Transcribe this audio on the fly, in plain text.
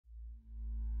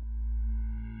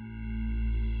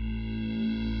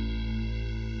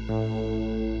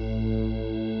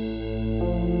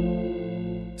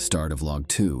Start of Log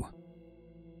 2.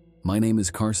 My name is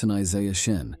Carson Isaiah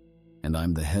Shen, and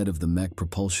I'm the head of the Mech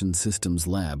Propulsion Systems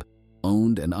lab,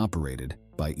 owned and operated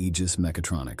by Aegis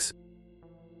Mechatronics.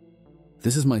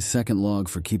 This is my second log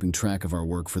for keeping track of our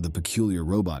work for the Peculiar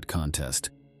Robot Contest,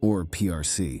 or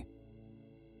PRC.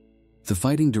 The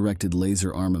Fighting Directed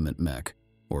Laser Armament Mech,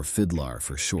 or Fidlar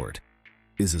for short,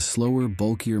 is a slower,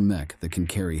 bulkier mech that can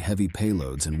carry heavy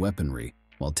payloads and weaponry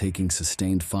while taking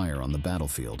sustained fire on the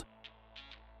battlefield.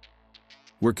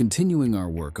 We're continuing our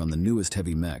work on the newest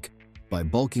heavy mech by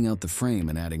bulking out the frame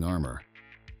and adding armor.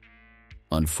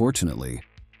 Unfortunately,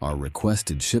 our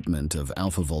requested shipment of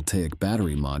alpha-voltaic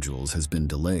battery modules has been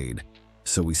delayed,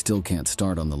 so we still can't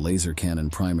start on the laser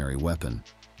cannon primary weapon.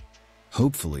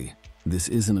 Hopefully, this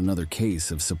isn't another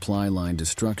case of supply line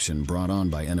destruction brought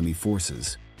on by enemy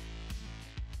forces.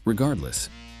 Regardless,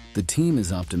 the team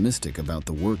is optimistic about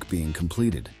the work being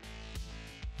completed.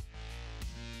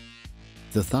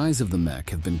 The thighs of the mech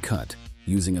have been cut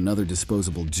using another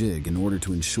disposable jig in order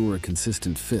to ensure a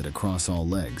consistent fit across all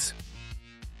legs.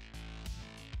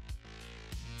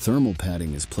 Thermal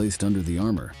padding is placed under the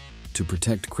armor to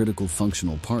protect critical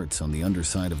functional parts on the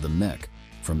underside of the mech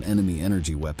from enemy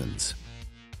energy weapons.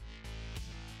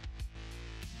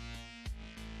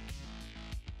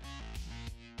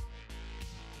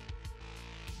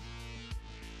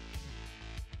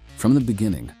 From the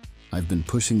beginning, I've been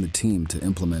pushing the team to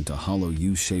implement a hollow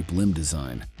U-shaped limb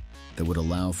design that would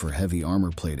allow for heavy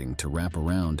armor plating to wrap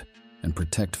around and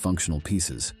protect functional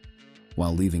pieces,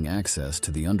 while leaving access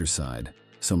to the underside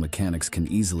so mechanics can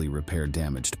easily repair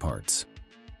damaged parts.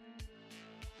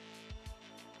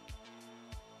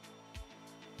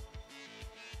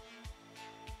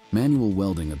 Manual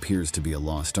welding appears to be a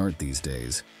lost art these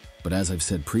days, but as I've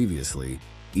said previously,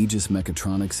 Aegis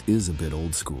Mechatronics is a bit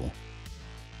old school.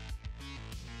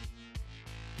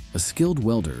 A skilled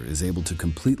welder is able to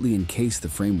completely encase the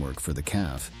framework for the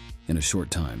calf in a short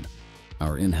time.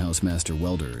 Our in-house master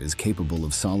welder is capable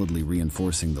of solidly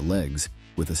reinforcing the legs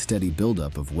with a steady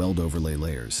buildup of weld overlay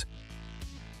layers.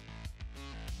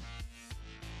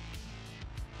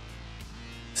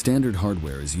 Standard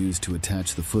hardware is used to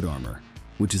attach the foot armor,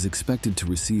 which is expected to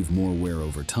receive more wear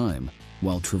over time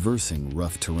while traversing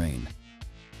rough terrain.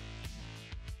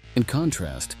 In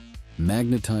contrast,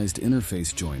 magnetized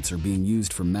interface joints are being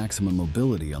used for maximum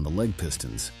mobility on the leg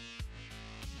pistons.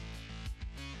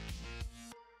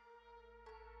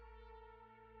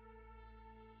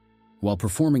 While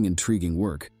performing intriguing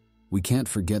work, we can't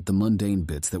forget the mundane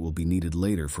bits that will be needed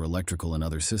later for electrical and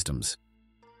other systems.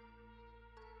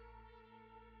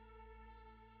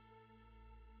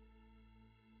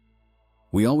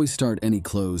 We always start any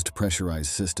closed, pressurized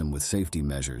system with safety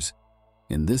measures.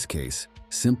 In this case,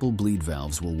 simple bleed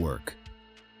valves will work.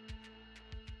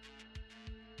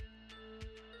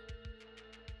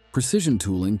 Precision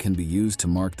tooling can be used to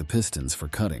mark the pistons for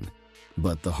cutting,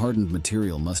 but the hardened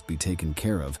material must be taken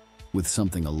care of with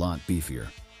something a lot beefier.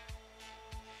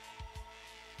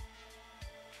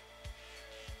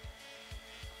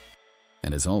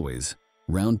 And as always,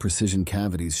 round precision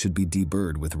cavities should be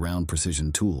deburred with round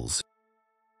precision tools.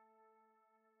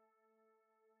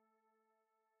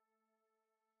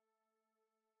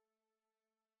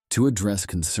 To address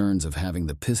concerns of having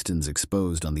the pistons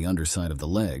exposed on the underside of the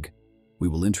leg, we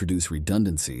will introduce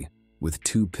redundancy with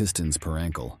 2 pistons per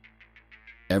ankle.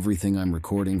 Everything I'm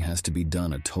recording has to be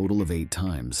done a total of 8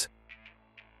 times.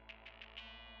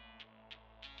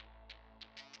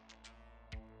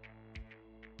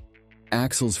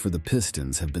 Axles for the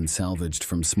pistons have been salvaged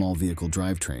from small vehicle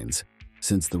drivetrains,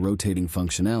 since the rotating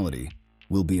functionality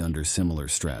will be under similar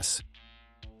stress.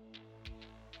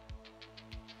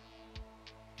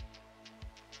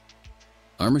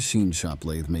 Our machine shop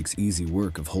lathe makes easy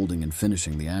work of holding and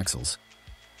finishing the axles.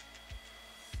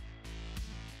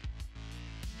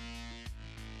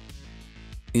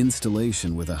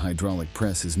 Installation with a hydraulic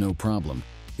press is no problem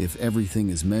if everything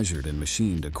is measured and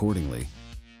machined accordingly.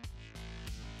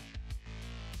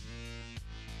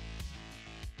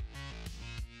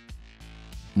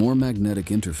 More magnetic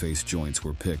interface joints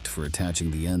were picked for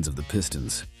attaching the ends of the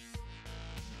pistons.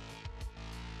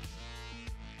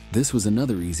 This was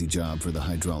another easy job for the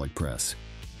hydraulic press.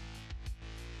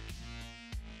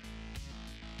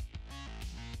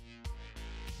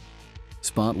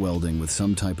 Spot welding with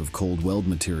some type of cold weld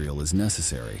material is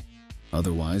necessary,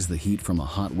 otherwise the heat from a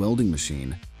hot welding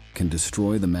machine can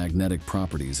destroy the magnetic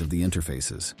properties of the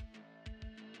interfaces.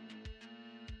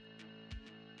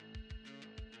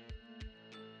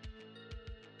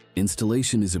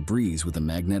 Installation is a breeze with a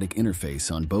magnetic interface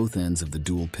on both ends of the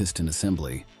dual piston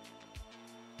assembly.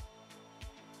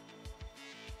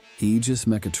 Aegis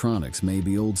Mechatronics may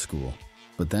be old school,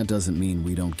 but that doesn't mean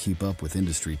we don't keep up with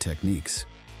industry techniques.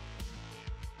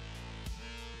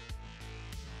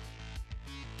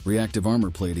 Reactive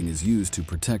armor plating is used to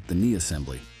protect the knee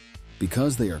assembly.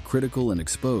 Because they are critical and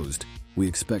exposed, we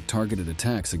expect targeted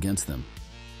attacks against them.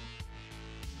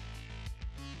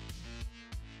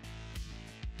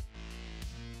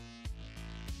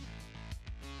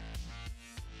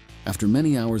 After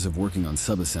many hours of working on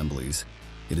subassemblies,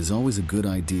 it is always a good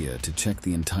idea to check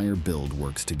the entire build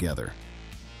works together.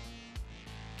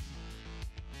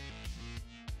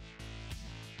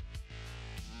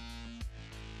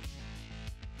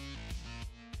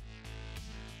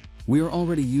 We are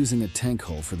already using a tank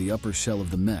hull for the upper shell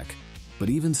of the mech, but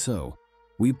even so,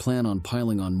 we plan on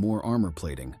piling on more armor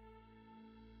plating.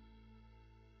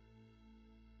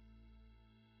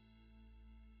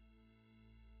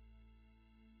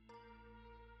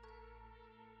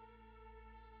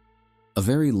 A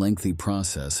very lengthy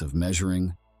process of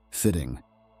measuring, fitting,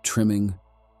 trimming,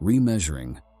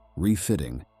 remeasuring,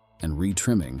 refitting, and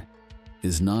retrimming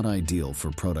is not ideal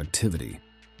for productivity,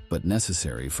 but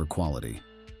necessary for quality.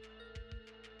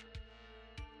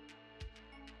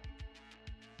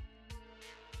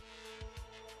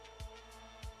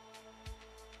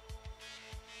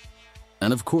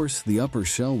 And of course, the upper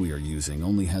shell we are using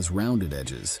only has rounded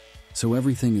edges, so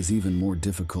everything is even more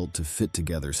difficult to fit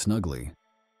together snugly.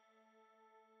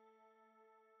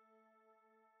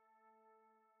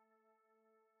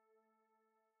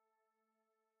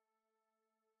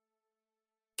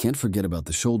 Can't forget about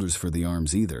the shoulders for the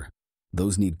arms either.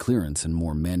 Those need clearance and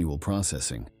more manual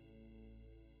processing.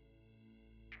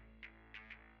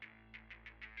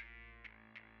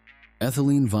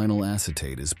 Ethylene vinyl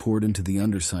acetate is poured into the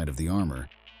underside of the armor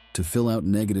to fill out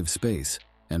negative space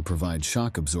and provide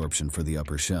shock absorption for the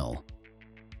upper shell.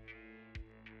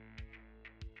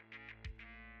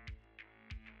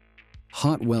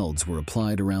 Hot welds were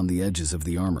applied around the edges of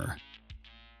the armor.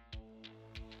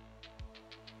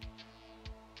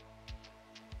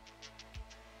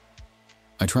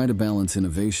 I try to balance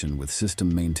innovation with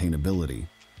system maintainability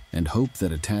and hope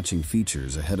that attaching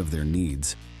features ahead of their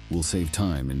needs will save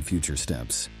time in future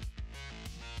steps.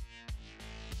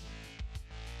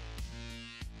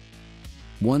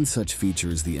 One such feature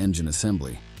is the engine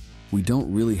assembly. We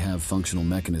don't really have functional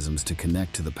mechanisms to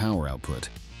connect to the power output,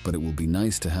 but it will be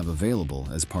nice to have available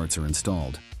as parts are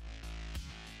installed.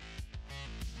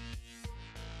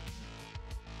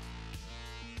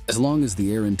 As long as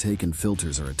the air intake and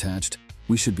filters are attached,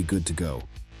 we should be good to go,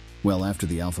 well after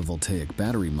the alpha voltaic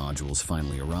battery modules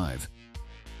finally arrive.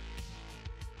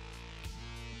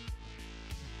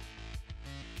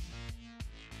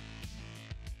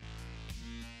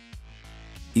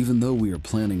 Even though we are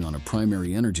planning on a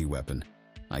primary energy weapon,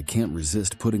 I can't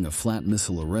resist putting a flat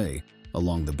missile array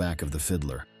along the back of the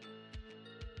Fidlar.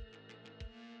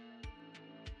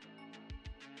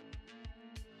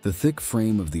 The thick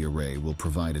frame of the array will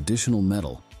provide additional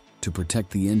metal to protect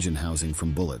the engine housing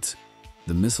from bullets.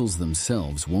 The missiles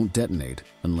themselves won't detonate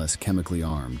unless chemically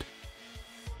armed.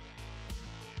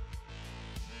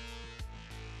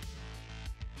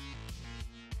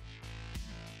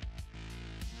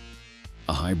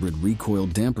 A hybrid recoil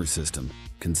damper system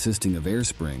consisting of air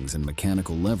springs and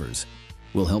mechanical levers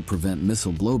will help prevent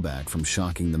missile blowback from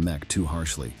shocking the mech too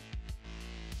harshly.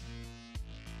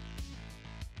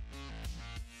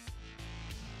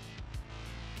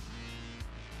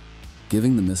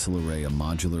 Giving the missile array a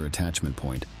modular attachment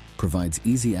point provides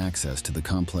easy access to the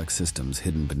complex systems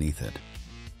hidden beneath it.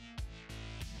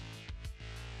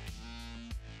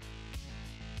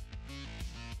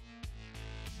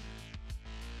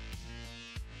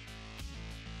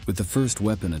 With the first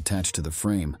weapon attached to the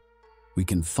frame, we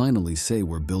can finally say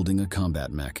we're building a combat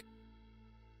mech.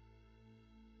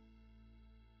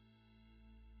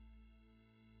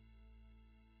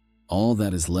 All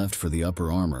that is left for the upper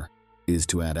armor is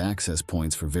to add access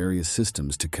points for various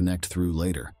systems to connect through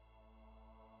later.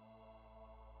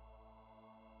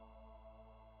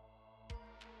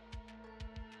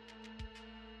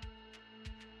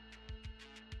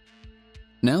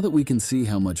 Now that we can see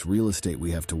how much real estate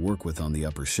we have to work with on the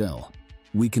upper shell,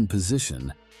 we can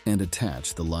position and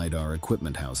attach the LiDAR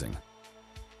equipment housing.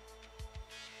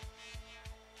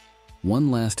 One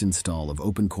last install of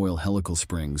open coil helical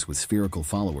springs with spherical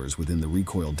followers within the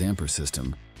recoil damper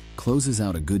system closes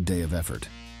out a good day of effort.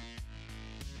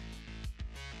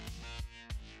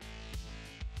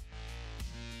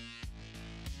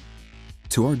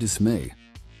 To our dismay,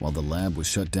 while the lab was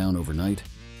shut down overnight,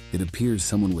 it appears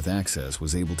someone with access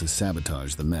was able to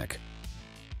sabotage the mech.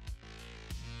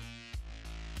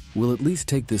 We'll at least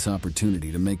take this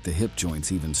opportunity to make the hip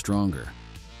joints even stronger,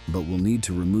 but we'll need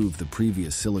to remove the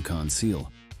previous silicone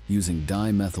seal using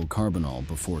dimethylcarbinol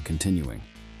before continuing.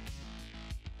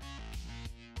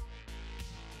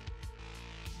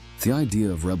 The idea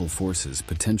of rebel forces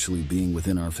potentially being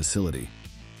within our facility,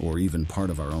 or even part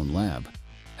of our own lab,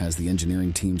 has the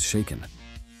engineering teams shaken.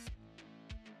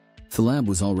 The lab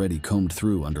was already combed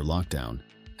through under lockdown,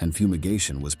 and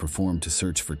fumigation was performed to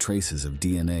search for traces of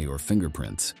DNA or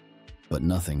fingerprints, but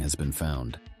nothing has been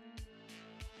found.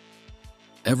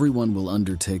 Everyone will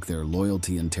undertake their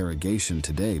loyalty interrogation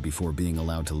today before being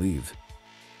allowed to leave.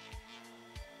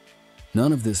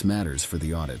 None of this matters for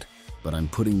the audit, but I'm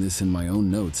putting this in my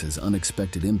own notes as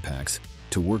unexpected impacts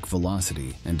to work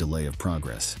velocity and delay of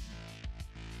progress.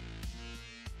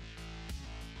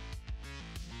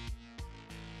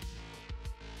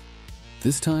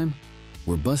 This time,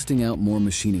 we're busting out more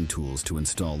machining tools to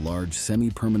install large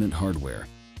semi-permanent hardware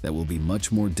that will be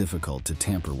much more difficult to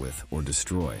tamper with or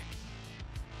destroy.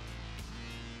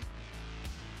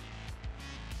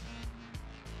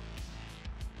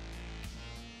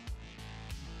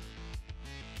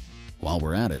 While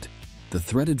we're at it, the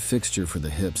threaded fixture for the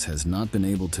hips has not been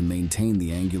able to maintain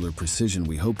the angular precision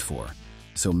we hoped for,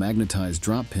 so magnetized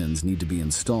drop pins need to be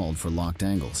installed for locked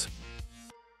angles.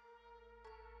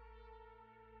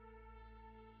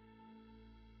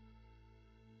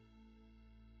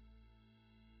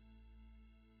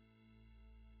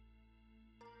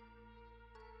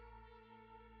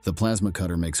 The plasma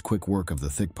cutter makes quick work of the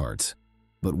thick parts,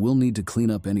 but we'll need to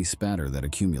clean up any spatter that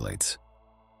accumulates.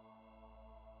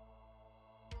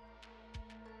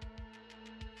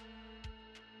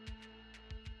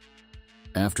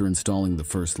 After installing the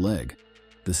first leg,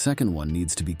 the second one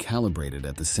needs to be calibrated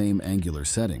at the same angular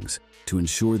settings to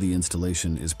ensure the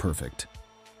installation is perfect.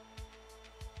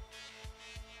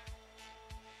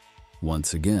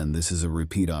 Once again, this is a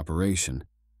repeat operation,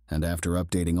 and after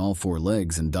updating all 4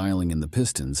 legs and dialing in the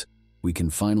pistons, we can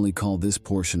finally call this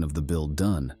portion of the build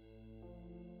done.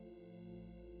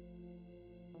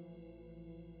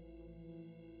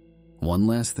 One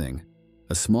last thing.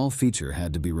 A small feature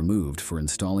had to be removed for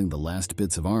installing the last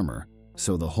bits of armor,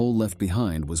 so the hole left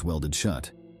behind was welded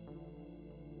shut.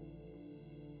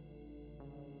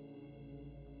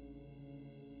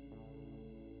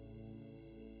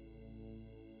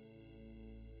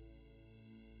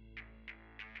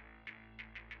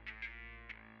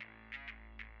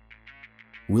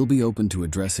 We'll be open to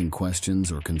addressing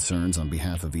questions or concerns on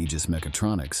behalf of Aegis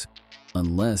Mechatronics,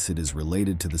 unless it is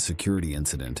related to the security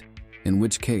incident, in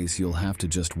which case you'll have to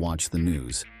just watch the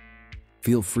news.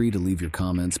 Feel free to leave your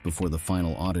comments before the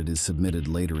final audit is submitted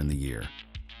later in the year.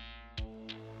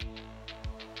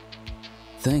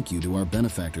 Thank you to our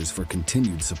benefactors for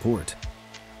continued support.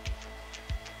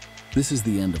 This is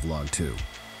the end of Log 2.